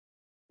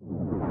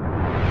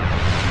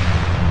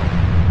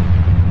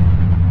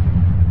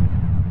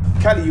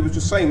Callie, you were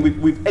just saying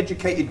we've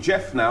educated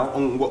Jeff now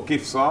on what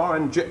gifts are,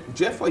 and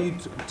Jeff, are you?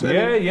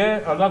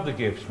 Yeah, I love the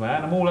gifts,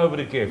 man. I'm all over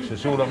the gifts.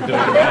 That's all I'm doing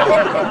now.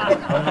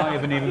 I'm not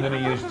even going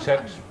to use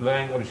text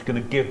language. I'm just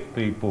going to give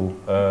people.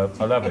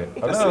 I love it.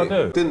 I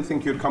do. Didn't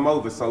think you'd come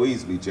over so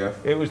easily,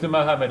 Jeff. It was the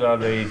Muhammad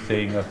Ali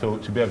thing. I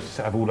thought to be able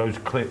to have all those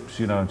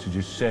clips, you know, and to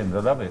just send. I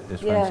love it.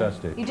 It's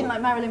fantastic. You didn't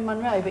like Marilyn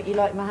Monroe, but you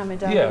like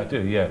Muhammad Ali. Yeah, I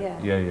do.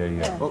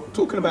 Yeah. Well,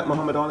 talking about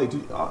Muhammad Ali,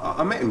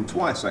 I met him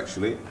twice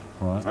actually.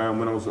 Right.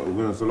 When I was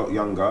a lot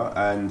younger,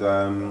 and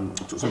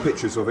took some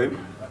pictures of him,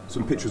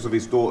 some pictures of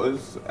his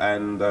daughters,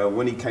 and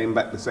when he came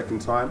back the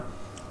second time,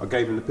 I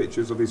gave him the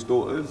pictures of his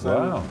daughters.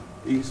 Wow.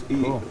 And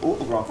he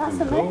autographed them.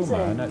 That's amazing. Cool,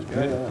 man. That's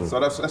beautiful. So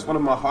that's one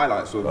of my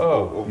highlights of, that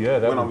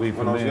when would be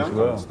for I was me as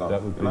younger well. and stuff.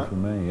 That would be for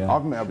me. Yeah.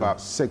 I've met about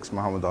 6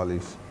 Muhammad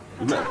Alis.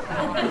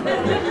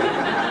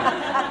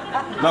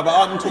 No, but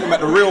I'm talking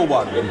about the real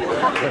one.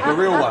 The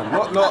real one,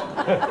 not.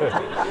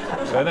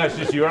 And that's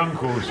just your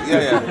uncles.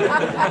 Yeah.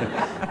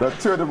 The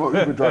 2 of them are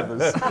Uber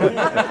drivers.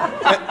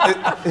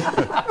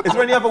 Is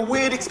there any other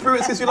weird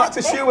experiences you'd like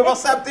to share with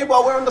us, Abdi,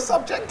 while we're on the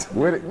subject?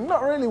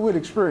 Not really weird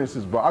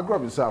experiences, but I grew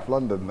up in South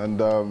London,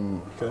 and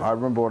I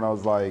remember when I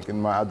was like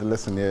in my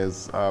adolescent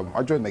years,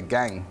 I joined a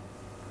gang,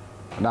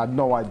 and I had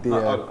no idea.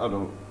 I don't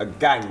know, a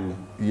gang?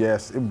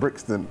 Yes, in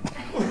Brixton.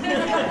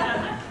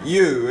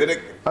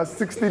 I was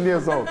 16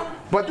 years old.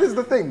 But this is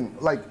the thing,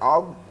 like,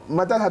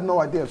 my dad had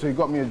no idea, so he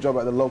got me a job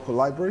at the local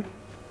library.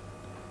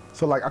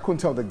 So like, I couldn't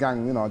tell the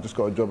gang, you know, I just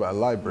got a job at a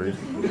library.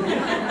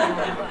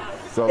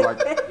 So I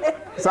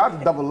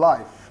had a double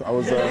life. I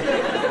was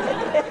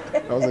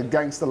a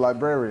gangster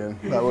librarian.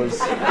 And then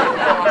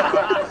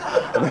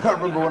I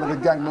remember one of the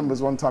gang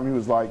members one time, he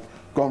was like,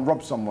 go and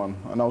rob someone.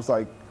 And I was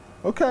like,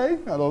 okay.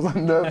 And I was like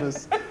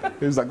nervous.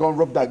 He was like, go and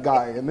rob that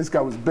guy. And this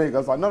guy was big. I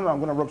was like, no, I'm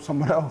gonna rob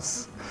someone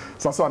else.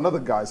 So I saw another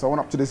guy. So I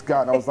went up to this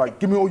guy and I was like,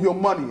 give me all your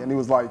money. And he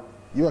was like,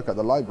 you work at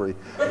the library.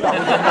 That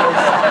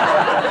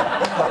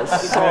was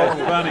so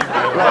funny,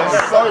 bro. That was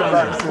so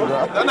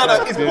embarrassing.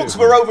 No, his books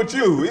were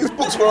overdue. His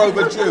books were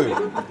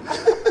overdue.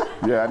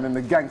 Yeah, and then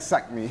the gang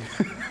sacked me.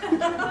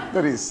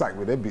 They didn't sack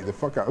me, they beat the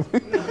fuck out of me.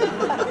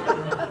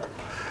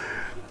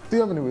 Do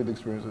you have any weird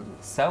experiences?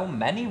 So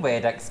many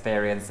weird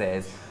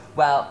experiences.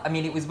 Well, I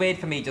mean, it was weird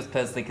for me just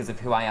personally because of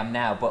who I am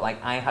now, but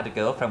like, I had a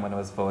girlfriend when I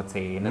was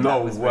 14, and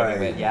that was really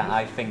weird. Yeah,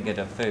 I fingered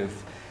a foof.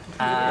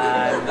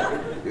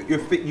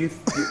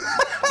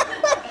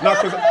 No,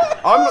 because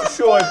I'm not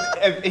sure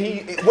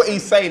if what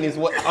he's saying is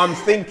what I'm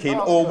thinking,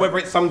 or whether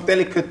it's some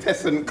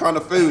delicatessen kind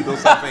of food or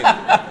something.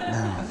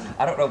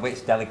 I don't know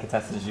which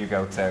delicatessens you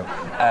go to,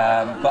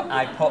 but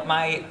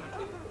I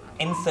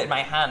inserted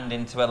my hand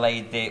into a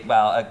lady,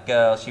 well, a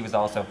girl, she was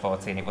also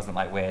 14, it wasn't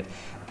like weird,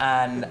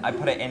 and I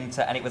put it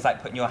into, and it was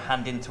like putting your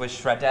hand into a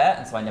shredder,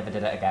 and so I never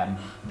did it again.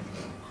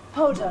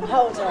 Hold on.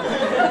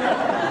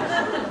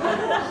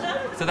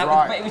 So that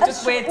was, it was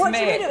just weird to me. What do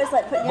you mean it was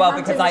like putting your well,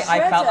 hand because in the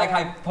I felt like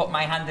shredder? I put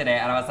my hand in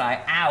it, and I was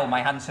like, ow,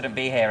 my hand shouldn't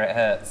be here, it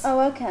hurts. Oh,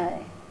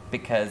 okay.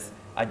 Because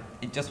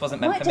it just wasn't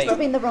meant Might for me. just have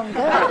been the wrong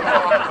girl.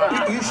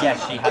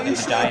 Yes, she had a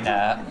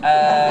vagina.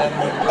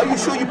 Are you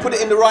sure you put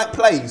it in the right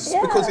place?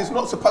 Yeah. Because it's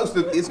not supposed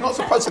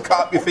to cut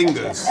up your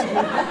fingers.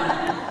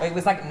 It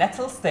was like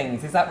nettle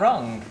stings, is that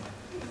wrong?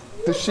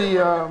 Does she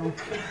One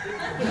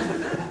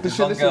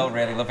girl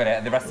really loving it,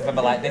 and the rest of them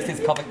are like, this is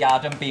Covent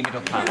Garden, beam it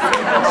up pants.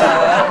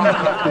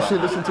 Does she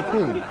listen to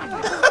Queen?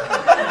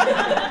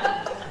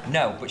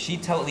 No, but she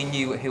totally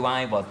knew who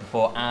I was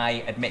before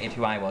I admitted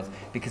who I was,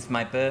 because for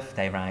my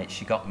birthday, right,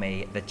 she got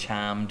me the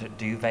Charmed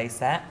duvet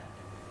set.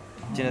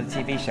 Do you know the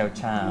TV show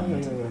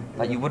Charmed? Yeah.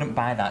 Like, you wouldn't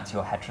buy that to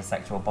your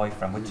heterosexual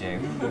boyfriend, would you?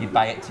 You'd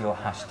buy it to your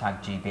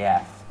hashtag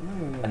GBF.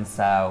 And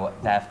so,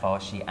 therefore,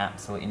 she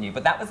absolutely knew.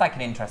 But that was like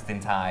an interesting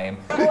time.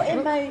 What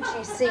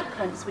emoji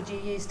sequence would you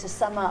use to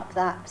sum up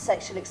that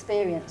sexual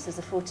experience as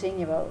a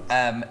 14-year-old?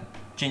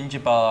 Ginger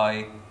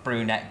boy,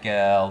 brunette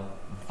girl,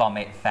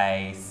 vomit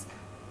face,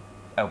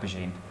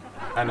 aubergine.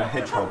 And a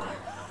hedgehog.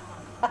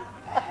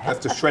 That's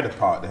the shredder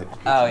part.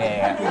 Oh,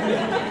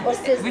 yeah. Or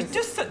It was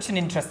just such an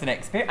interesting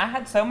experience. I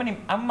had so many,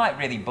 I'm like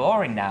really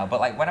boring now, but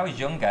like when I was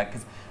younger,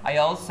 because I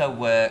also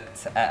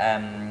worked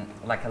at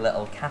like a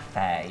little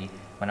cafe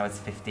when I was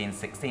 15,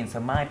 16. So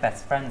my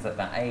best friends at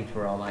that age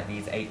were all like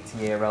these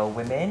 80-year-old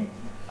women.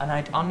 And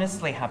I'd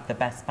honestly have the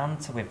best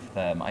banter with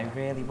them. I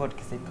really would,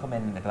 because they'd come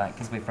in and they'd be like,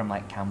 because we're from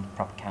like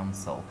proper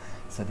council.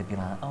 So they'd be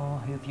like,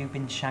 oh, who have you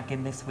been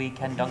shagging this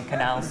weekend on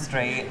Canal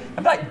Street?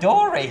 I'm like,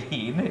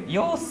 Doreen,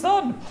 your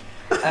son.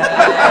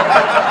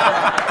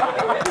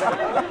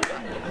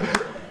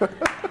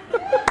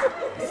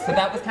 So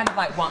that was kind of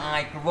like what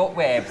I grew up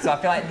with. So I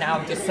feel like now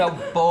I'm just so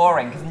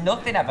boring because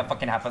nothing ever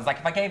fucking happens. Like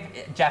if I gave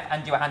Jeff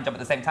and you a hand job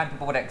at the same time,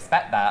 people would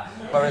expect that.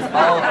 Whereas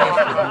all this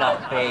would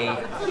not be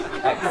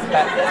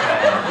expected.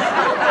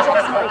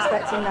 Jeff's not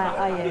expecting that,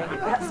 are you?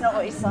 That's not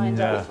what he signed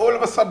up. All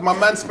of a sudden, my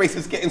man space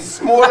is getting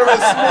smaller and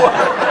smaller.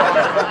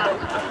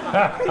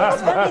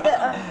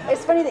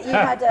 It's funny that you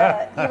had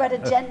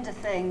a gender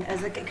thing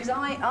as a, because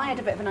I had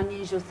a bit of an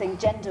unusual thing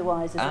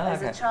gender-wise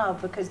as a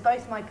child, because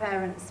both my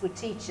parents were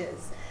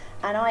teachers.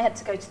 and I had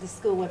to go to the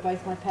school where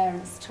both my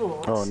parents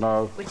taught. Oh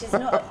no. Which is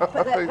not, but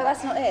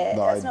that's not it.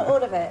 No, That's not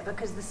all of it,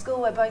 because the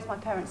school where both my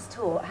parents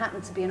taught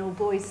happened to be an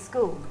all-boys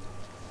school.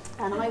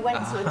 And I went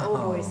to an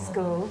all-boys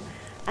school,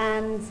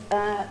 and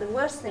the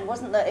worst thing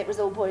wasn't that it was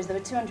all boys. There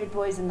were 200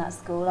 boys in that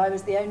school. I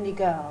was the only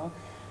girl.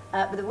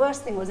 But the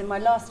worst thing was, in my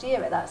last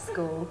year at that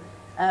school,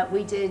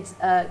 we did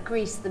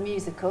Grease the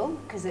musical,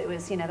 because it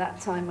was, you know,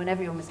 that time when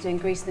everyone was doing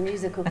Grease the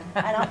musical,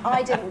 and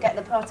I didn't get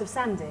the part of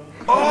Sandy.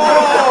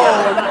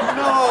 Oh,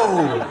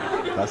 no!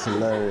 That's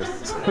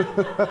hilarious.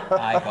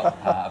 I got the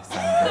part of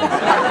Sandy.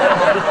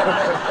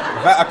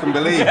 That I can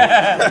believe.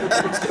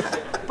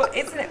 But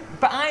isn't it?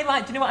 But I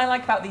like. Do you know what I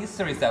like about these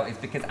stories though? Is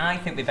because I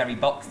think we're very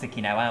box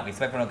sticky now, aren't we?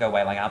 So everyone will go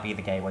away like, I'll be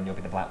the gay one, you'll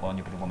be the black one,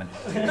 you'll be the woman.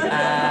 It's like, but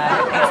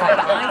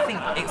I think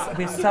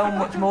we're so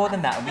much more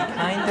than that, and we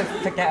kind of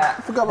forget.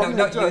 I forgot about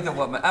not you, the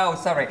woman. Oh,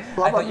 sorry.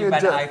 Well, I thought you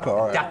meant right.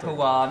 dapper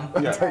one.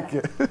 Yeah. Take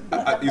it.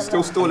 You're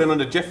still stalling on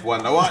the Jeff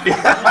one, though, aren't you?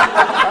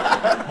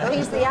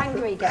 He's the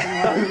angry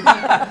gay one.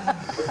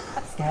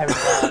 Scary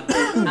one.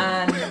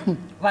 And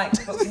like,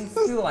 but in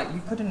school, like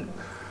you couldn't.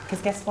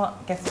 Because guess what?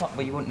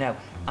 Well, you wouldn't know.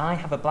 I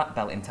have a black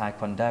belt in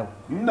Taekwondo.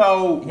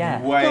 No Yeah.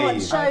 way. Go on,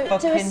 show, I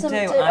fucking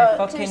do. I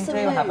fucking do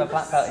have a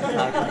black belt in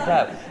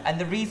Taekwondo. And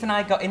the reason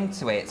I got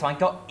into it, so I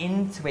got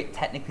into it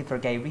technically for a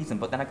gay reason,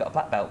 but then I got a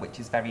black belt, which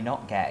is very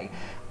not gay.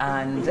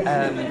 And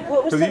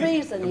what was the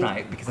reason?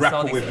 right, because I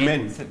saw Grapple this with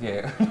men.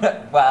 interview.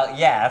 Well,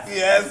 yes.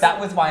 Yes. That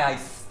was why I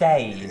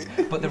stayed.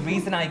 But the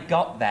reason I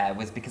got there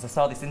was because I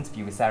saw this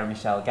interview with Sarah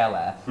Michelle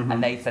Gellar,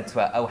 and they said to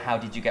her, "Oh, how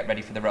did you get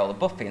ready for the role of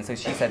Buffy?" And so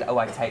she said, "Oh,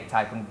 I take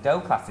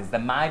Taekwondo classes."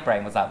 Then my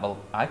brain was like, "Well,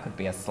 I could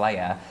be a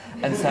Slayer,"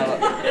 and so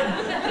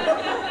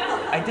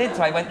I did.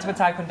 So I went to a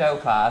Taekwondo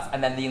class,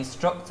 and then the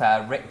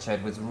instructor,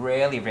 Richard, was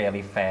really,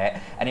 really fit.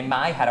 And in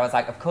my head, I was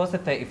like, "Of course, a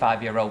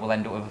 35-year-old will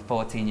end up with a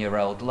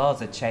 14-year-old.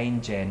 Laws are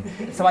changing."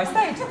 So I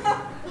stayed.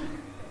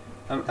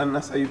 And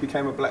that's how you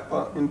became a black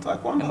belt in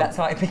Taekwondo? And that's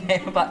how I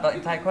became a black belt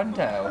in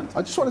Taekwondo.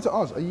 I just wanted to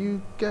ask, are you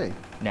gay?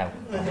 No.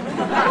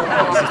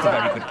 It's just a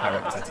very good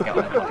character to get on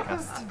the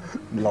podcast.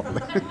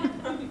 Lovely.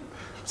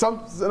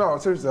 No,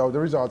 seriously, the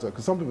reason I asked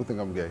because some people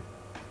think I'm gay.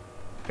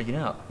 But you're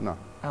not? No.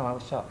 Oh, I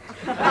was shocked.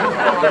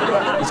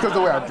 It's because of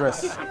the way I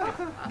dress.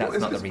 That's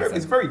not the reason.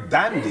 It's very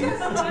dandy.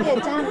 Yeah,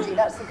 dandy,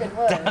 that's a good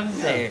word.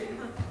 Dandy.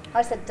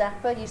 I said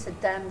dapper, you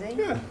said dandy.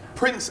 Yeah.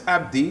 Prince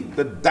Abdi,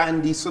 the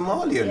dandy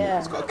Somalian. Yeah.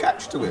 It's got a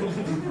catch to it.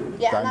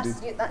 Yeah,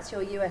 Dandy. and that's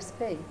your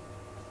USP.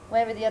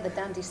 Where are the other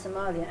dandy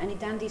Somalians? Any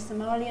dandy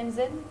Somalians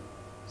in?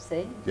 See?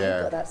 You've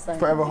Yeah. got that saying.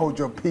 Forever hold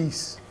your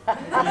peace. You've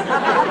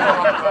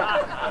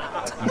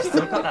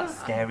still got that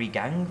scary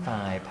gang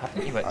vibe,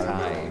 haven't you, at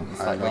times?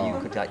 I Like where know.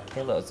 you could like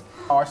kill us.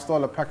 Oh, I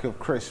stole a packet of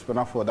crisps and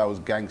I thought that was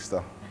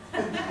gangster.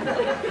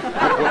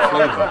 What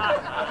flavour?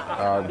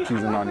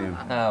 Cheese and onion.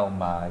 Oh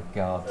my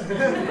god.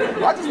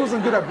 I just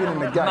wasn't good at being in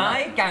the gang.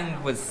 My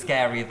gang was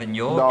scarier than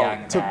your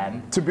gang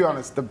then. to be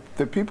honest,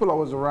 the people I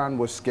was around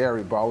were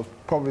scary, but I was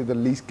probably the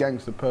least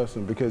gangster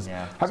person because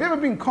Yeah. have you ever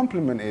been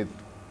complimented?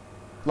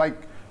 Like,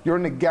 you're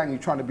in a gang, you're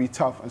trying to be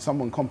tough, and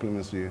someone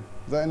compliments you.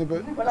 Is that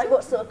anybody? Well, like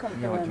what sort of Yeah,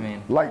 compliment? what do you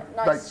mean?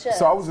 Nice shirt.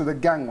 So I was with a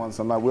gang once,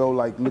 and like we're all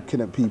like looking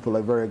at people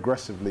like very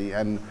aggressively,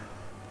 and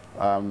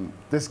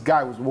this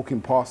guy was walking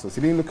past us.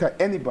 He didn't look at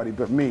anybody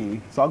but me,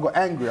 so I got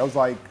angry. I was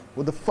like,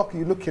 "What the fuck are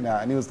you looking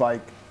at?" And he was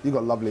like, "You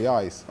got lovely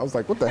eyes." I was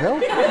like, "What the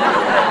hell?"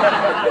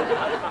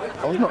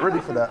 I was not ready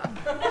for that.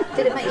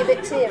 Did it make you a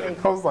bit teary?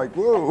 I was like,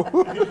 "Whoa,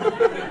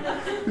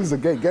 this is a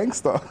gay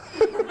gangster."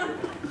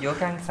 Your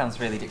gang sounds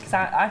really good. Because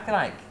I feel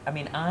like, I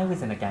mean, I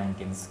was in a gang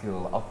in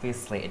school,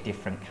 obviously a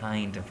different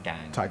kind of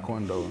gang.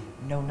 Taekwondo.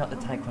 No, not the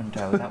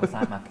Taekwondo. That was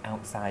like my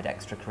outside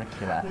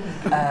extracurricular.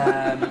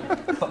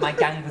 But my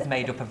gang was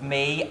made up of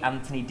me,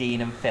 Anthony, Dean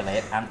and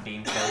Philip. Ant,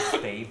 Dean, Phil,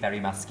 Steve, very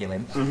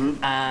masculine.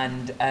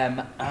 And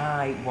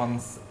I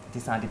once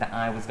decided that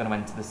I was going to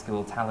enter the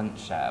school talent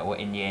show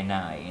in year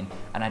 9,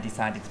 and I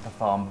decided to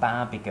perform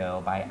Barbie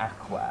Girl by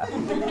Aqua.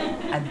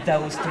 And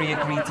those three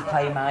agreed to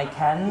play my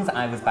Kens.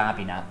 I was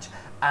Barbie Natch.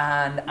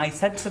 And I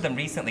said to them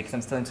recently, because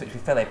I'm still in touch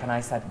with Philip, and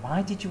I said,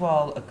 "Why did you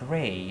all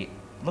agree?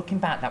 Looking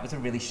back, that was a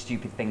really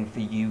stupid thing for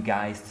you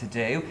guys to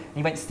do." And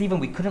he went, "Stephen,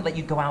 we couldn't let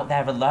you go out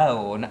there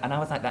alone." And I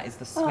was like, that is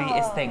the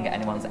sweetest thing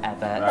anyone's ever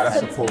That's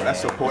said support, to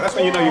that's me. support. That's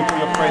when you know you've got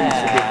your friends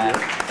to with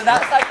you. So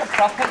that's like a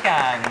proper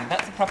gang.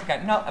 That's a proper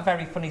gang. Not a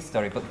very funny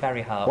story, but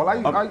very hard. Well,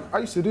 I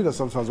used to do that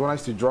sometimes. When I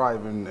used to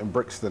drive in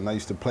Brixton, I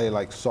used to play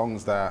like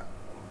songs that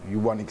you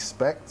wouldn't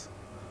expect,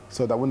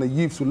 so that when the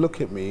youths would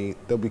look at me,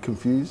 they'll be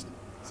confused.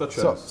 So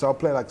I'll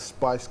play like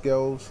Spice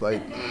Girls,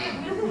 like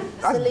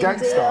that's Celine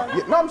gangster. Dion.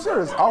 Yeah, no, I'm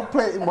serious. I'll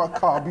play it in my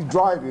car. I'll be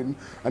driving,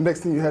 and next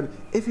thing you heard,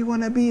 "If you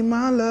wanna be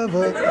my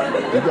lover," you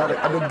got it.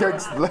 And the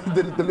gangster, like,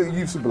 the little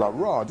youths would be like,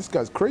 "Raw, this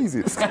guy's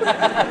crazy.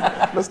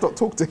 Let's not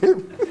talk to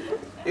him."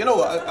 You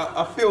know,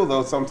 I feel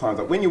though sometimes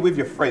that when you're with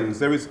your friends,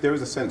 there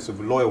is a sense of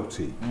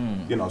loyalty.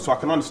 You know, so I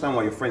can understand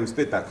why your friends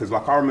did that, because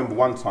like I remember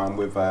one time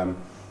with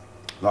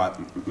like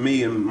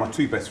me and my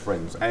two best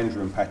friends,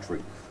 Andrew and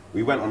Patrick,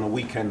 we went on a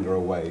weekender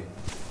away,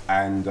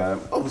 and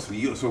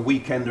obviously it's a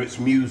weekender, it's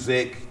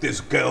music,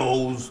 there's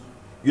girls,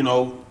 you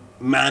know,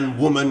 man,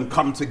 woman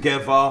come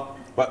together,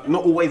 but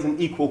not always in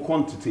equal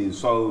quantities.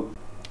 So,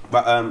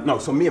 no,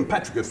 so me and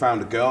Patrick had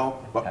found a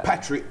girl, but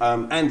Patrick,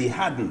 Andy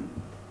hadn't.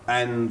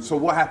 And so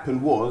what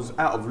happened was,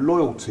 out of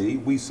loyalty,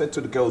 we said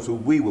to the girls who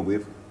we were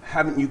with,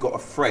 haven't you got a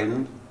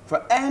friend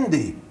for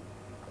Andy?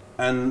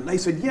 And they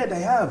said, yeah,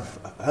 they have.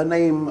 Her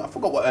name, I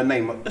forgot what her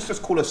name, let's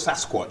just call her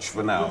Sasquatch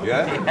for now,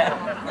 yeah?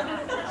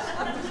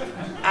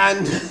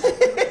 And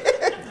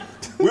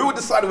we all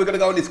decided we're gonna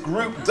go on this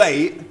group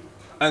date.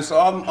 And so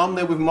I'm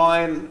there with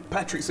mine,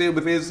 Patrick's here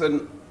with his,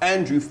 and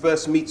Andrew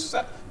first meets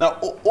Now,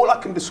 all I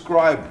can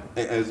describe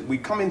it as, we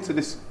come into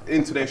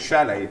their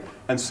chalet,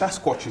 and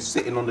Sasquatch is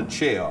sitting on the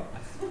chair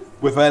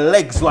with her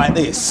legs like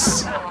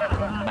this.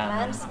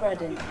 Man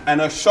spreading. And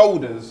her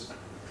shoulders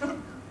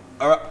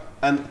are,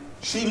 and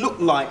she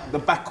looked like the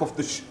back of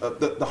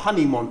the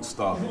honey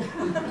monster.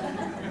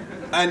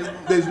 And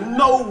there's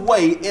no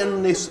way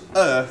in this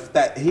earth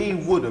that he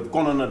would have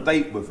gone on a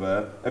date with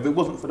her if it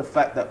wasn't for the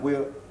fact that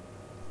we're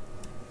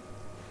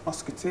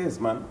musketeers,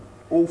 man.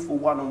 All for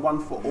one and one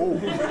for all.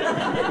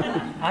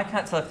 I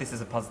can't tell if this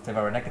is a positive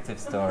or a negative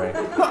story.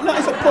 No,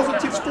 it's a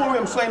positive story.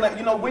 I'm saying that,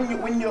 you know, when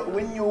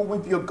you're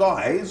with your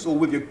guys or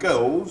with your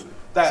girls,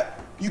 that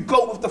you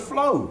go with the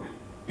flow.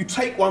 You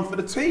take one for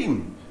the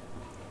team,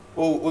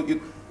 or you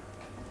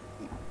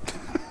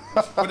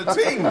for the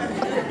team.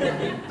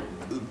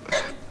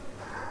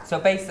 So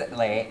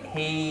basically,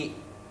 he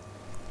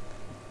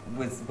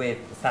was with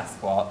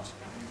Sasquatch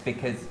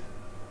because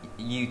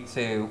you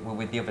two were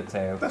with the other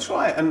two. That's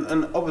right,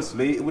 and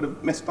obviously it would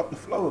have messed up the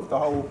flow of the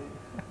whole.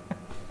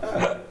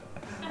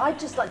 I'd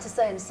just like to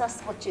say in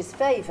Sasquatch's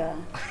favour,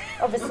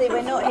 obviously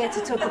we're not here to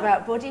talk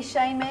about body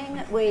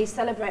shaming. We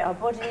celebrate our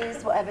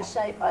bodies, whatever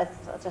shape. I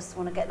just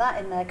want to get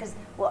that in there, because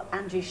what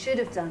Andrew should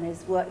have done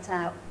is worked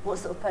out what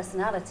sort of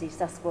personality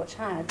Sasquatch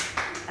had,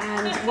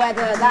 and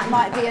whether that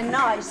might be a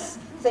nice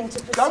thing to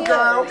pursue. Go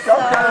girl, go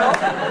girl.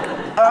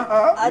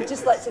 I'd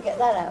just like to get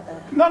that out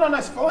there. No,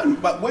 that's fine.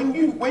 But when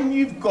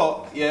you've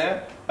got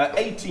an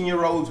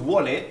 18-year-old's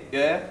wallet,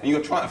 and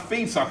you're trying to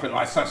feed something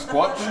like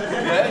Sasquatch,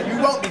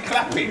 you won't be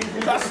clapping.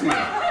 Trust me.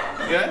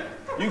 Yeah,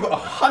 you got to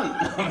hunt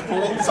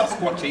for what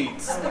Sasquatch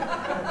eats.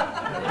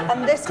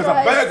 And this because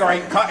a burger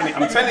ain't cutting it.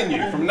 I'm telling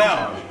you from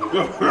now.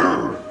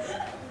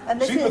 And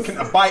this She's looking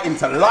to bite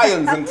into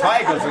lions and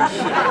tigers and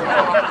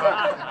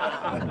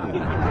shit.